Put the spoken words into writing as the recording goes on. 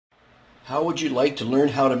How would you like to learn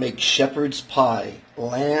how to make shepherd's pie?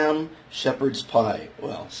 Lamb shepherd's pie.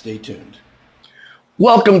 Well, stay tuned.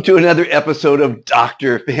 Welcome to another episode of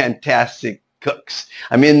Dr. Fantastic Cooks.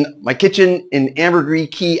 I'm in my kitchen in Ambergris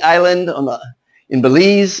Key Island in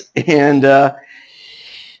Belize, and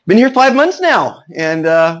been here 5 months now, and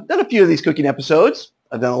done a few of these cooking episodes.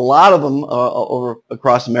 I've done a lot of them over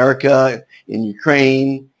across America, in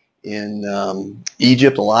Ukraine, in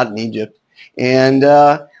Egypt, a lot in Egypt, and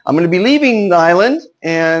I'm going to be leaving the island,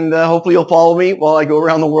 and hopefully you'll follow me while I go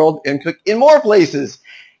around the world and cook in more places,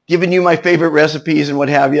 giving you my favorite recipes and what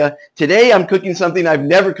have you. Today I'm cooking something I've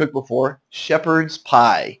never cooked before, shepherd's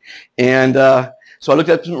pie. And so I looked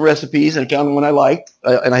up some recipes and found one I liked,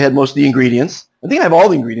 and I had most of the ingredients. I think I have all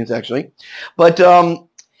the ingredients, actually. But,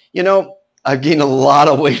 you know, I've gained a lot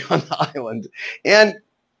of weight on the island. And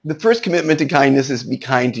the first commitment to kindness is be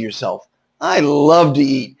kind to yourself. I love to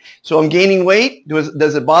eat. So I'm gaining weight.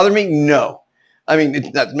 Does it bother me? No. I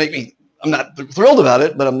mean, I'm not thrilled about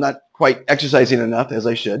it, but I'm not quite exercising enough as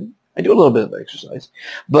I should. I do a little bit of exercise.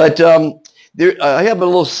 But I have a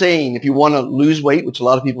little saying, if you want to lose weight, which a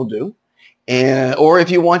lot of people do, or if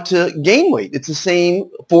you want to gain weight, it's the same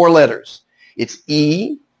 4 letters. It's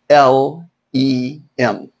E-L-E-M.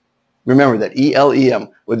 Remember that, E-L-E-M,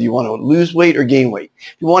 whether you want to lose weight or gain weight.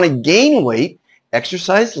 If you want to gain weight,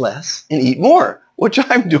 exercise less and eat more, which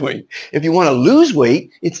I'm doing. If you want to lose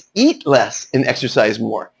weight, it's eat less and exercise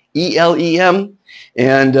more. E-L-E-M.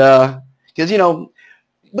 And because, you know,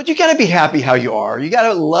 but you got to be happy how you are. You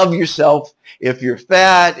got to love yourself. If you're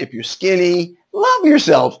fat, if you're skinny, love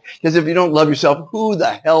yourself. Because if you don't love yourself, who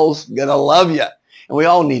the hell's going to love you? And we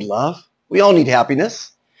all need love. We all need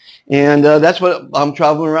happiness. And that's what I'm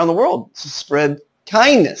traveling around the world, to spread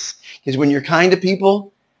kindness. Because when you're kind to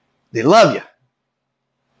people, they love you.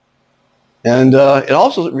 And it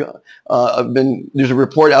also, there's a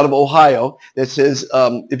report out of Ohio that says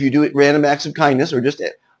if you do it random acts of kindness or just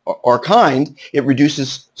or kind, it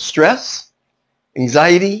reduces stress,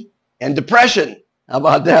 anxiety, and depression. How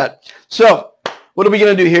about that? So what are we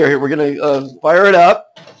going to do here? We're going to fire it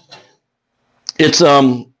up. It's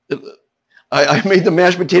I made the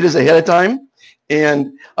mashed potatoes ahead of time,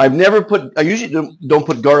 and I usually don't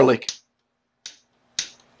put garlic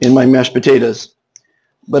in my mashed potatoes,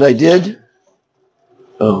 but I did.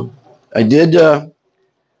 I did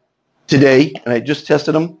today, and I just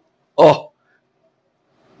tested them. Oh,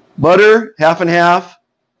 butter, half and half,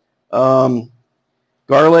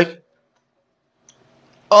 garlic.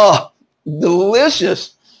 Oh,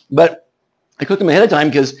 delicious. But I cooked them ahead of time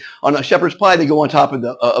because on a shepherd's pie, they go on top of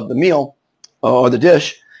the meal or the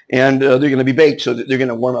dish, and they're going to be baked, so they're going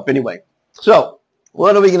to warm up anyway. So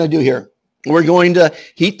what are we going to do here? We're going to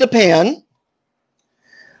heat the pan.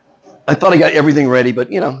 I thought I got everything ready,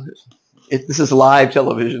 but, you know, this is live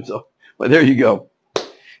television, so but there you go.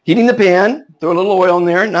 Heating the pan, throw a little oil in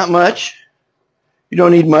there, not much. You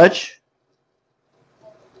don't need much.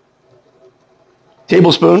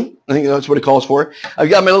 Tablespoon, I think that's what it calls for. I've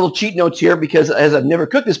got my little cheat notes here because as I've never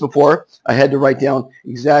cooked this before, I had to write down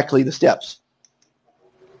exactly the steps.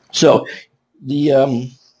 So,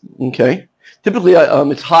 okay. Typically,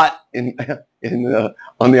 it's hot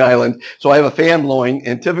on the island, so I have a fan blowing,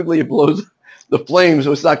 and typically it blows the flames,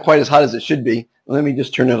 so it's not quite as hot as it should be. Let me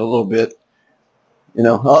just turn it a little bit. You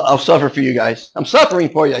know, I'll suffer for you guys. I'm suffering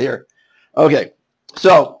for you here. Okay,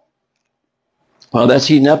 so that's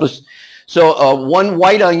heating up. So 1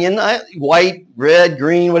 white onion, white, red,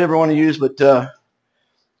 green, whatever you want to use, but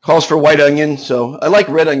calls for white onion, so I like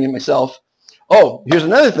red onion myself. Oh, here's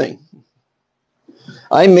another thing.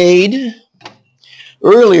 I made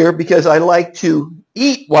earlier, because I like to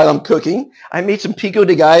eat while I'm cooking, I made some pico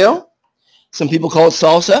de gallo. Some people call it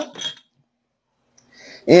salsa.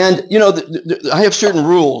 And, you know, I have certain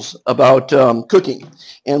rules about cooking.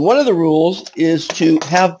 And one of the rules is to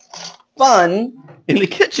have fun in the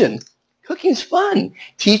kitchen. Cooking's fun.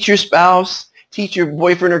 Teach your spouse, teach your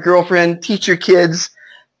boyfriend or girlfriend, teach your kids.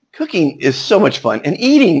 Cooking is so much fun. And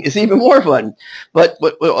eating is even more fun. But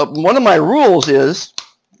one of my rules is,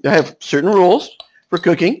 I have certain rules for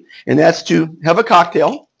cooking, and that's to have a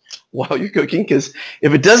cocktail while you're cooking, because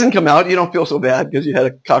if it doesn't come out, you don't feel so bad because you had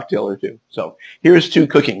a cocktail or two. So here's to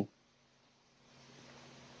cooking.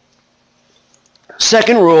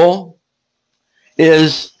 Second rule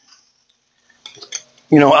is,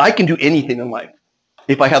 you know, I can do anything in life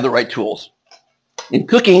if I have the right tools. In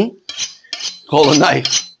cooking, hold a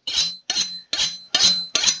knife.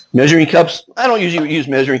 Measuring cups, I don't usually use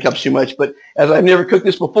measuring cups too much, but as I've never cooked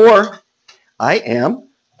this before, I am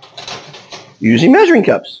using measuring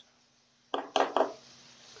cups.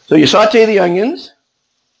 So you saute the onions.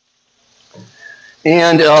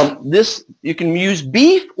 And this, you can use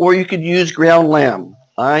beef or you could use ground lamb.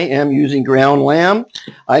 I am using ground lamb.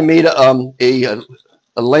 I made a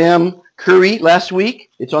lamb curry last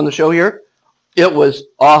week. It's on the show here. It was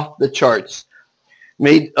off the charts.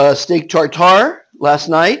 Made steak tartare last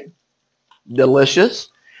night. Delicious.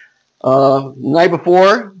 Night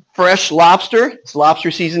before, fresh lobster. It's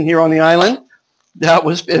lobster season here on the island. That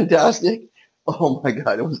was fantastic. Oh my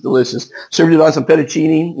God, it was delicious. Served it on some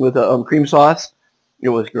fettuccine with cream sauce. It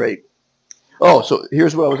was great. Oh, so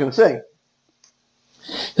here's what I was going to say.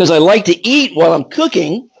 Because I like to eat while I'm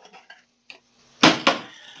cooking,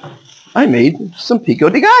 I made some pico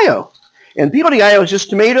de gallo. And pico de gallo is just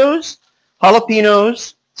tomatoes,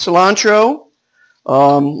 jalapenos, cilantro,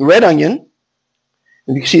 red onion.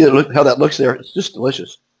 And you can see that how that looks there. It's just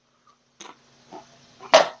delicious.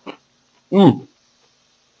 Mmm.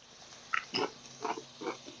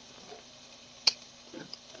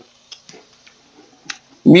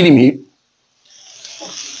 Meaty meat.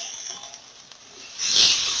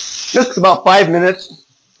 Just about 5 minutes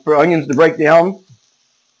for onions to break down.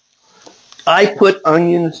 I put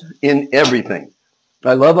onions in everything.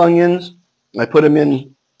 I love onions. I put them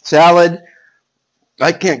in salad.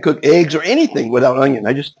 I can't cook eggs or anything without onion.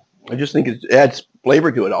 I just think it adds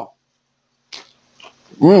flavor to it all.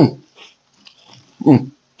 Mmm.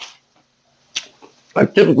 Mmm. I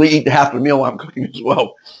typically eat half a meal while I'm cooking as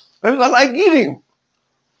well. I like eating.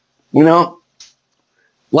 You know,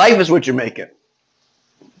 life is what you make it.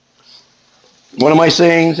 One of my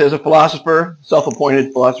sayings as a philosopher,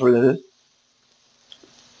 self-appointed philosopher that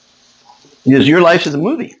is your life is a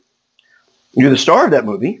movie. You're the star of that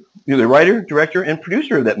movie. You're the writer, director, and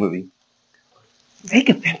producer of that movie. Make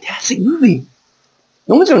a fantastic movie.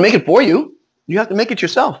 No one's going to make it for you. You have to make it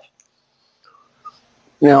yourself.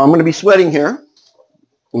 Now, I'm going to be sweating here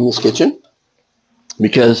in this kitchen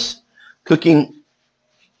because cooking,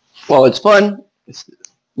 while it's fun, it's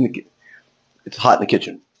hot in the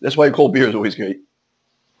kitchen. That's why cold beer is always great.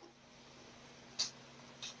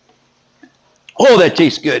 Oh, that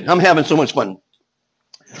tastes good. I'm having so much fun.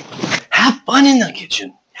 Have fun in the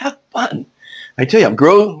kitchen. Have fun. I tell you,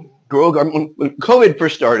 when COVID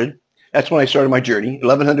first started, that's when I started my journey,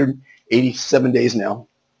 1,187 days now.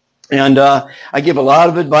 And I give a lot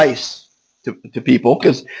of advice to people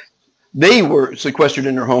because they were sequestered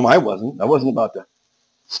in their home. I wasn't. I wasn't about to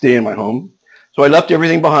stay in my home. So I left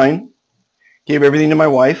everything behind, gave everything to my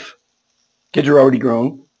wife. Kids are already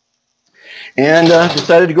grown. And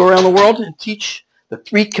decided to go around the world and teach the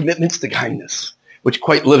 3 commitments to kindness, which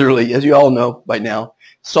quite literally, as you all know by now,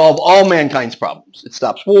 solve all mankind's problems. It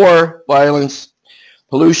stops war, violence,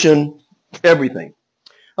 pollution, everything.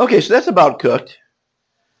 Okay, so that's about cooked.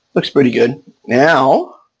 Looks pretty good.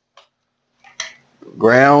 Now,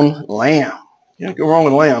 ground lamb. You can't go wrong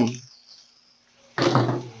with lamb.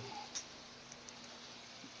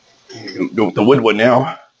 Go with the wood one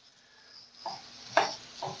now.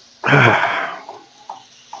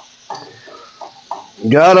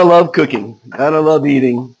 Gotta love cooking. Gotta love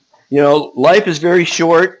eating. You know, life is very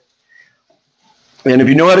short. And if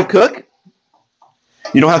you know how to cook,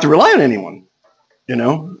 you don't have to rely on anyone. You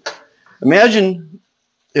know, imagine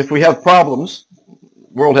if we have problems,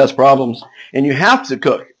 the world has problems, and you have to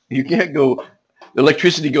cook. You can't go, the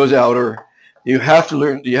electricity goes out, or you have to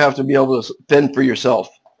learn, you have to be able to fend for yourself.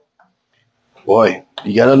 Boy,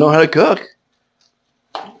 you got to know how to cook.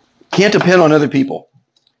 Can't depend on other people.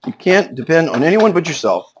 You can't depend on anyone but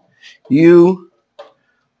yourself. You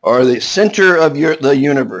are the center of the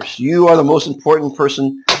universe. You are the most important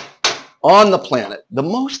person on the planet. The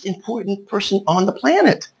most important person on the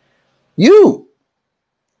planet. You.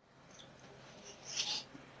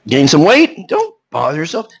 Gain some weight. Don't bother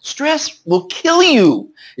yourself. Stress will kill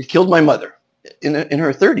you. It killed my mother in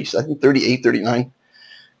her 30s. I think 38, 39.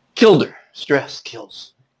 Killed her. Stress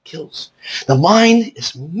kills. The mind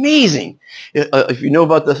is amazing. If you know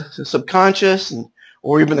about the subconscious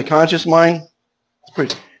or even the conscious mind,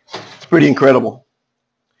 it's pretty incredible.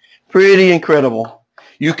 Pretty incredible.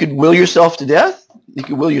 You could will yourself to death. You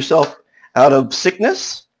could will yourself out of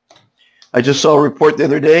sickness. I just saw a report the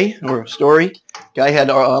other day, or a story. Guy had,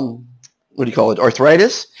 arthritis,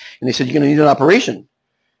 and they said, you're going to need an operation.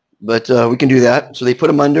 But we can do that. So they put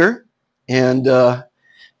him under, and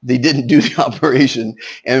they didn't do the operation.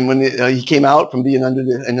 And when he came out from being under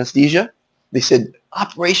the anesthesia, they said,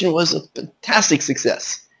 operation was a fantastic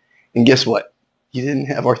success. And guess what? He didn't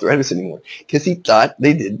have arthritis anymore because he thought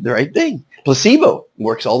they did the right thing. Placebo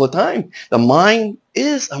works all the time. The mind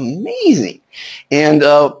is amazing. And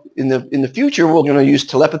in the future, we're going to use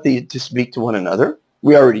telepathy to speak to one another.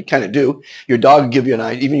 we already kind of do. Your dog will give you an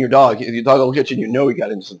idea. Even your dog will look at you and you know he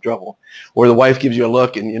got into some trouble. Or the wife gives you a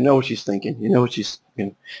look and you know what she's thinking. You know what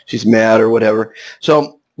she's mad or whatever.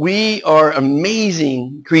 So we are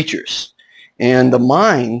amazing creatures. And the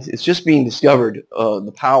mind is just being discovered,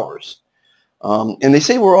 the powers. And they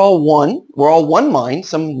say we're all one. We're all one mind.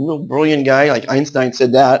 Some real brilliant guy like Einstein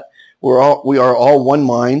said that. We are all one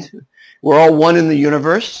mind. We're all one in the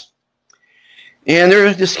universe. And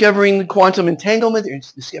they're discovering quantum entanglement. They're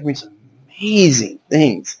discovering some amazing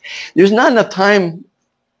things. There's not enough time,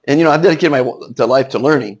 and I've dedicated my life to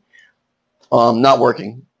learning, not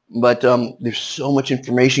working. But there's so much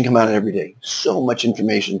information coming out every day. So much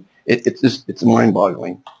information. It's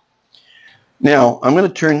mind-boggling. Now I'm going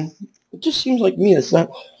to turn. It just seems like me. It's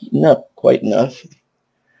not quite enough.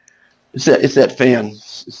 It's that fan.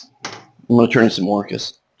 I'm going to turn it some more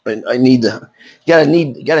because I need to.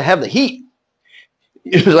 You gotta have the heat.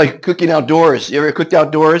 It's like cooking outdoors. You ever cooked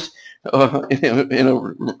outdoors in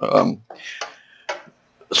a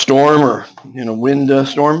storm or in a wind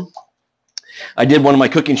storm? I did one of my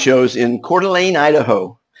cooking shows in Coeur d'Alene,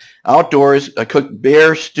 Idaho. Outdoors, I cooked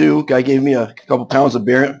bear stew. Guy gave me a couple pounds of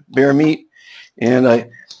bear meat. And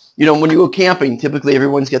when you go camping, typically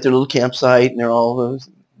everyone's got their little campsite and they're all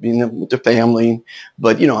being with their family.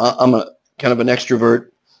 But, I'm a kind of an extrovert.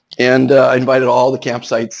 And I invited all the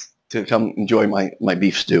campsites to come enjoy my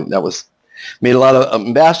beef stew. Made a lot of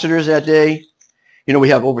ambassadors that day. We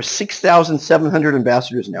have over 6,700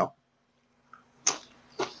 ambassadors now.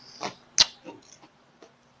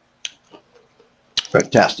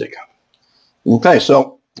 Fantastic. Okay,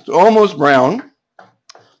 so it's almost brown.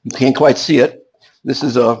 You can't quite see it. This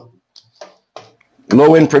is a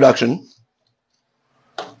low-end production.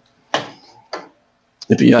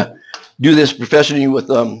 If you do this professionally with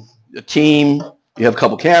a team, you have a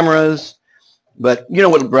couple cameras, but you know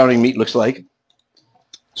what browning meat looks like.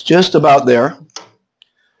 It's just about there.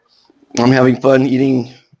 I'm having fun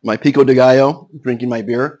eating my pico de gallo, drinking my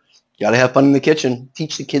beer. Got to have fun in the kitchen.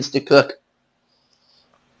 Teach the kids to cook.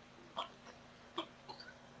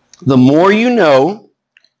 The more you know,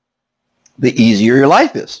 the easier your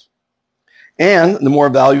life is. And the more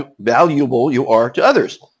valuable you are to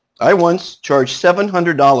others. I once charged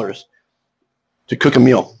 $700 to cook a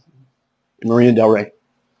meal in Marina del Rey.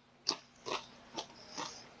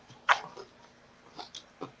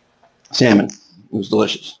 Salmon. It was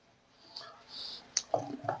delicious.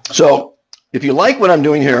 So, if you like what I'm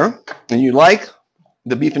doing here, and you like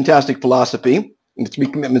the Be Fantastic philosophy, and the 3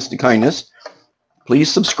 commitments to kindness,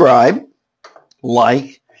 please subscribe,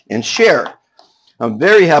 like, and share. I'm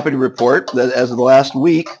very happy to report that as of the last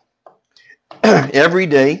week, every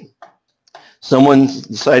day, someone's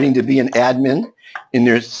deciding to be an admin in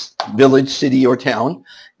their village, city, or town,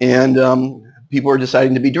 and people are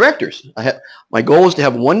deciding to be directors. My goal is to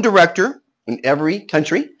have one director in every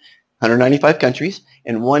country, 195 countries,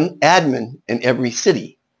 and one admin in every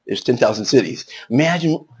city. There's 10,000 cities.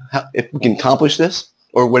 Imagine if we can accomplish this,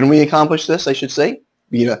 or when we accomplish this, I should say,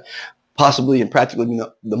 being possibly and practically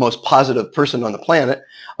the most positive person on the planet.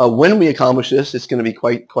 When we accomplish this, it's going to be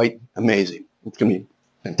quite amazing. It's going to be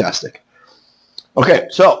fantastic. Okay,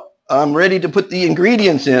 so I'm ready to put the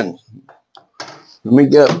ingredients in. Let me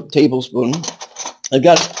get a tablespoon. I've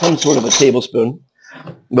got some sort of a tablespoon.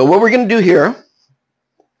 But what we're going to do here,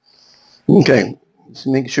 okay, let's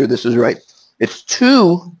make sure this is right. It's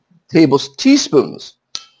 2 teaspoons.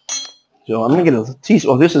 So I'm going to get a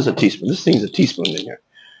teaspoon. Oh, this is a teaspoon. This thing's a teaspoon in here.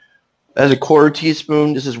 That's a 1/4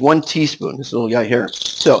 teaspoon. This is 1 teaspoon, this little guy here.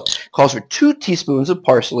 So it calls for 2 teaspoons of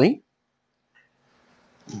parsley.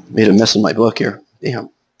 Made a mess in my book here. Damn.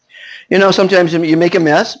 Sometimes you make a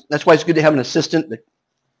mess. That's why it's good to have an assistant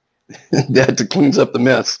that cleans up the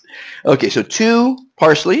mess. Okay, so 2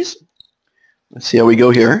 parsleys. Let's see how we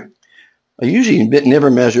go here. I usually never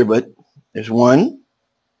measure, but there's 1.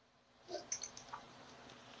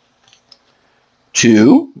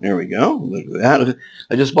 2. There we go. Look at that.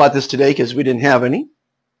 I just bought this today because we didn't have any.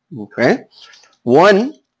 Okay.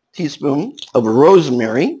 1 teaspoon of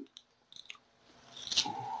rosemary.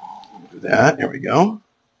 Look at that. There we go.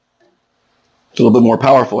 It's a little bit more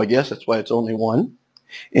powerful, I guess. That's why it's only 1.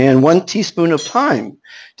 And 1 teaspoon of thyme.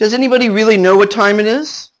 Does anybody really know what thyme it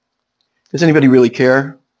is? Does anybody really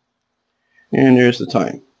care? And there's the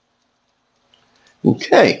thyme.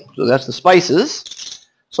 Okay. So that's the spices.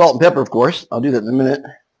 Salt and pepper, of course. I'll do that in a minute.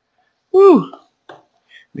 Woo.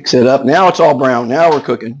 Mix it up. Now it's all brown. Now we're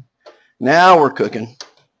cooking. Now we're cooking.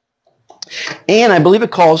 And I believe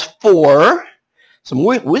it calls for some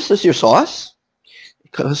Worcestershire sauce.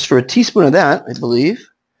 It calls for a teaspoon of that, I believe.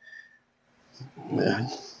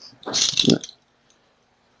 That's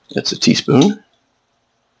a teaspoon.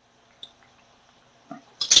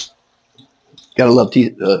 Gotta love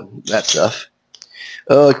that stuff.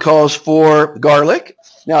 Calls for garlic.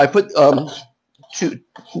 Now I put a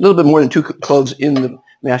little bit more than 2 cloves in the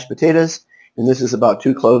mashed potatoes, and this is about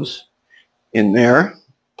 2 cloves in there.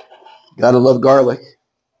 Gotta love garlic.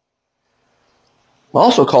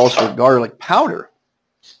 Also calls for garlic powder.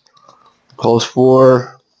 Calls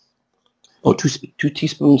for 2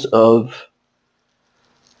 teaspoons of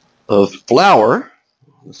flour.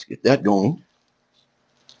 Let's get that going.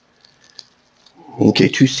 Okay,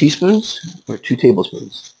 2 teaspoons or 2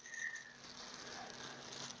 tablespoons?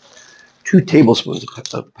 2 tablespoons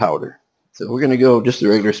of powder. So we're going to go just the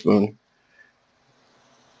regular spoon.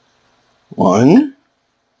 1.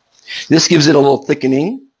 This gives it a little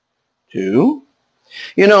thickening. 2.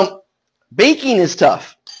 You know, baking is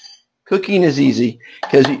tough. Cooking is easy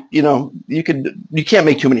because, you know, you can't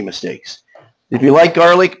make too many mistakes. If you like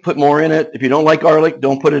garlic, put more in it. If you don't like garlic,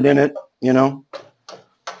 don't put it in it, you know.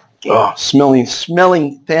 Oh,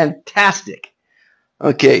 smelling fantastic.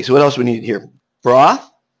 Okay, so what else we need here? Broth.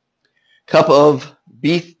 Cup of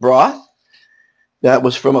beef broth. That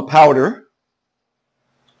was from a powder.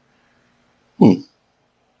 Thought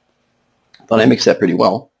I mixed that pretty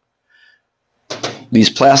well.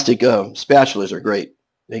 These plastic spatulas are great.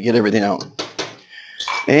 They get everything out.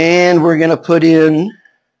 And we're going to put in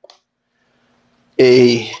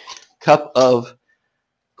a cup of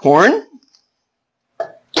corn.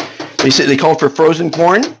 They called for frozen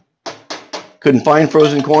corn. Couldn't find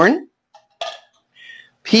frozen corn.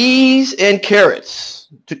 Peas and carrots.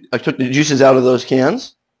 I took the juices out of those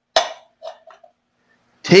cans.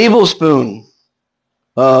 Tablespoon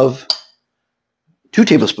of 2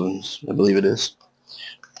 tablespoons, I believe it is.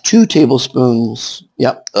 2 tablespoons,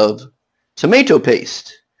 yep, of tomato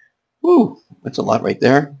paste. Woo, that's a lot right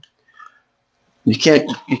there. You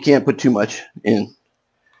can't put too much in.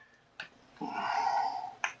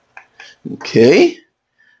 Okay,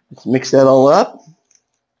 let's mix that all up.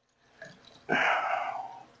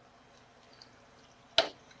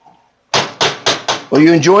 Are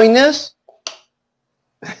you enjoying this?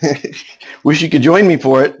 Wish you could join me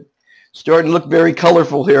for it. Starting to look very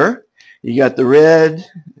colorful here. You got the red,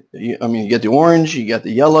 you got the orange, you got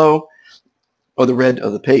the yellow, or the red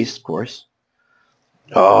of the paste, of course.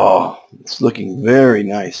 Oh, it's looking very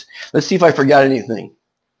nice. Let's see if I forgot anything.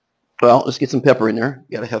 Well, let's get some pepper in there.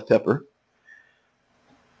 Got to have pepper.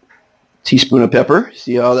 Teaspoon of pepper.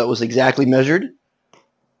 See how that was exactly measured?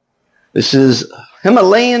 This is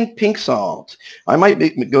Himalayan pink salt. I might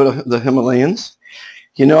go to the Himalayas.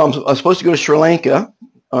 You know, I'm supposed to go to Sri Lanka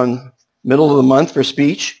on middle of the month for a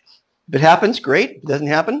speech. If it happens, great. If it doesn't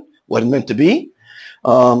happen, wasn't meant to be.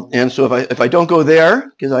 And so if I don't go there,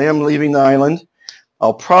 because I am leaving the island,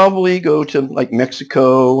 I'll probably go to like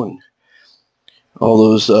Mexico and all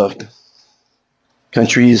those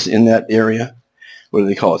countries in that area. What do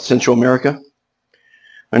they call it? Central America.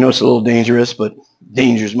 I know it's a little dangerous, but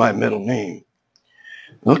danger's my middle name.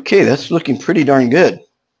 Okay, that's looking pretty darn good.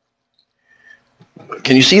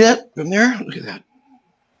 Can you see that from there? Look at that.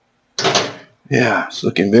 Yeah, it's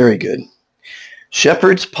looking very good.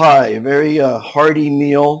 Shepherd's pie, a very hearty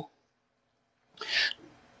meal.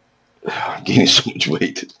 I'm gaining so much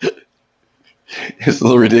weight. It's a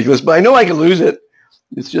little ridiculous, but I know I can lose it.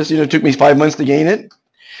 It's just, you know, it took me 5 months to gain it.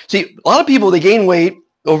 See, a lot of people, they gain weight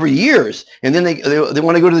over years, and then they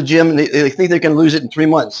want to go to the gym, and they think they can lose it in 3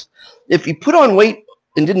 months. If you put on weight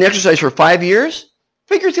and didn't exercise for 5 years,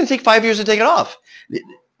 figure it's going to take 5 years to take it off.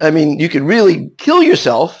 I mean, you could really kill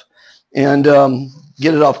yourself and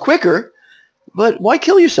get it off quicker, but why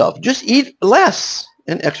kill yourself? Just eat less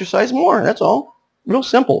and exercise more. That's all. Real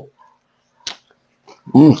simple.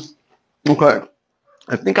 Okay.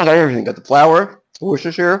 I think I got everything. Got the flour,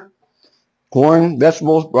 Worcestershire, corn,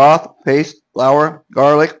 vegetables, broth, paste, flour,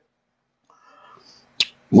 garlic,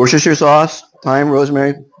 Worcestershire sauce, thyme,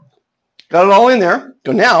 rosemary. Got it all in there.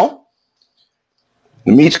 So now,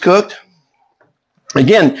 the meat's cooked.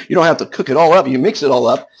 Again, you don't have to cook it all up. You mix it all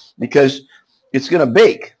up because it's going to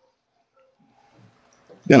bake.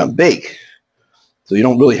 It's going to bake. So you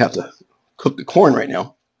don't really have to cook the corn right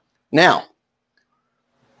now. Now,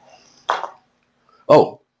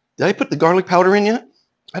 oh, did I put the garlic powder in yet?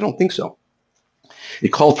 I don't think so.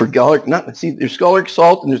 It called for garlic. See, there's garlic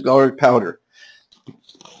salt and there's garlic powder.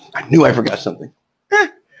 I knew I forgot something.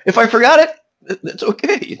 If I forgot it, that's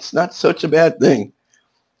okay. It's not such a bad thing.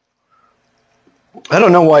 I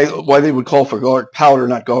don't know why they would call for garlic powder,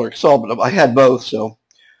 not garlic salt, but I had both, so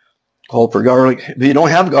called for garlic. If you don't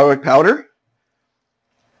have garlic powder,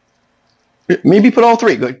 maybe put all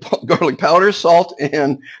three: garlic powder, salt,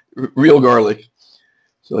 and real garlic.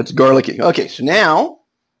 So it's garlicky. Okay, so now,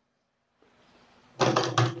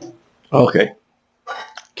 okay,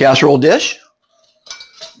 casserole dish.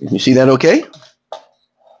 You see that okay?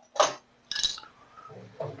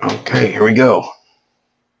 Okay, here we go.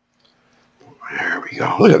 There we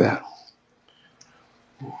go. Look at that.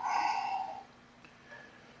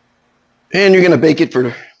 And you're going to bake it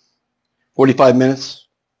for 45 minutes,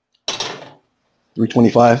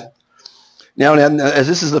 325. Now, as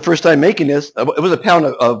this is the first time making this, it was a pound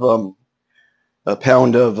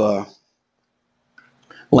of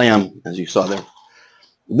lamb, as you saw there.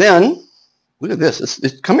 Then, look at this.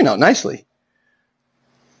 It's coming out nicely.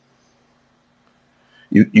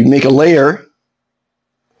 You make a layer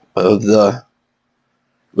of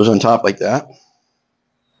goes on top like that.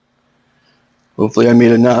 Hopefully I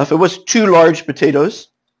made enough. It was 2 large potatoes.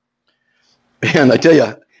 And I tell you,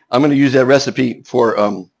 I'm going to use that recipe for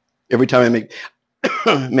every time I make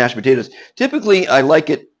mashed potatoes. Typically, I like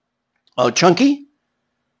it chunky,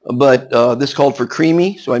 but this called for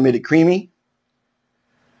creamy, so I made it creamy.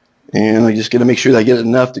 And I just got to make sure that I get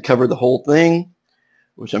enough to cover the whole thing,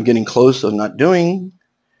 which I'm getting close on not doing.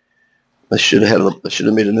 I should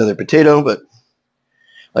have made another potato, but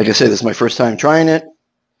like I said, this is my first time trying it.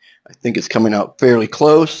 I think it's coming out fairly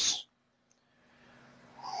close.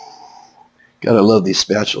 Gotta love these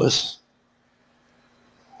spatulas.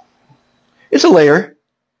 It's a layer,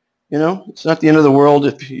 you know. It's not the end of the world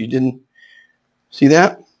if you didn't see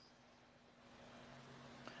that.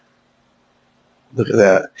 Look at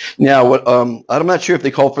that. Now, what I'm not sure if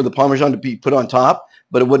they call for the Parmesan to be put on top,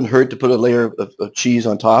 but it wouldn't hurt to put a layer of cheese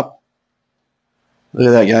on top. Look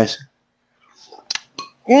at that, guys.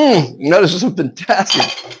 Now this is some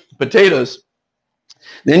fantastic potatoes.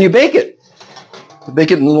 Then you bake it. I'll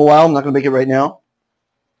bake it in a little while. I'm not going to bake it right now.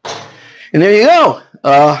 And there you go.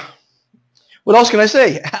 What else can I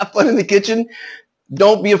say? Have fun in the kitchen.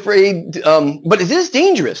 Don't be afraid. But it is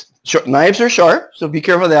dangerous. Knives are sharp, so be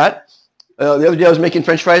careful of that. The other day I was making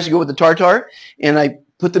French fries to go with the tartare, and I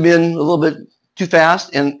put them in a little bit too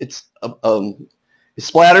fast, and it's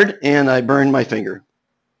splattered, and I burned my finger.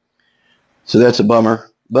 So that's a bummer.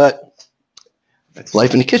 But that's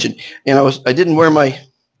life in the kitchen. And I didn't wear my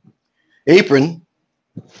apron.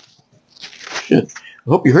 Shit. I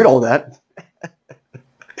hope you heard all that.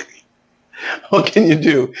 What can you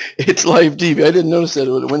do? It's live TV. I didn't notice that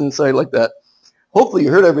it went inside like that. Hopefully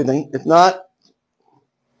you heard everything. If not,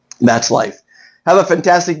 that's life. Have a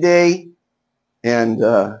fantastic day, and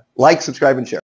like, subscribe, and share.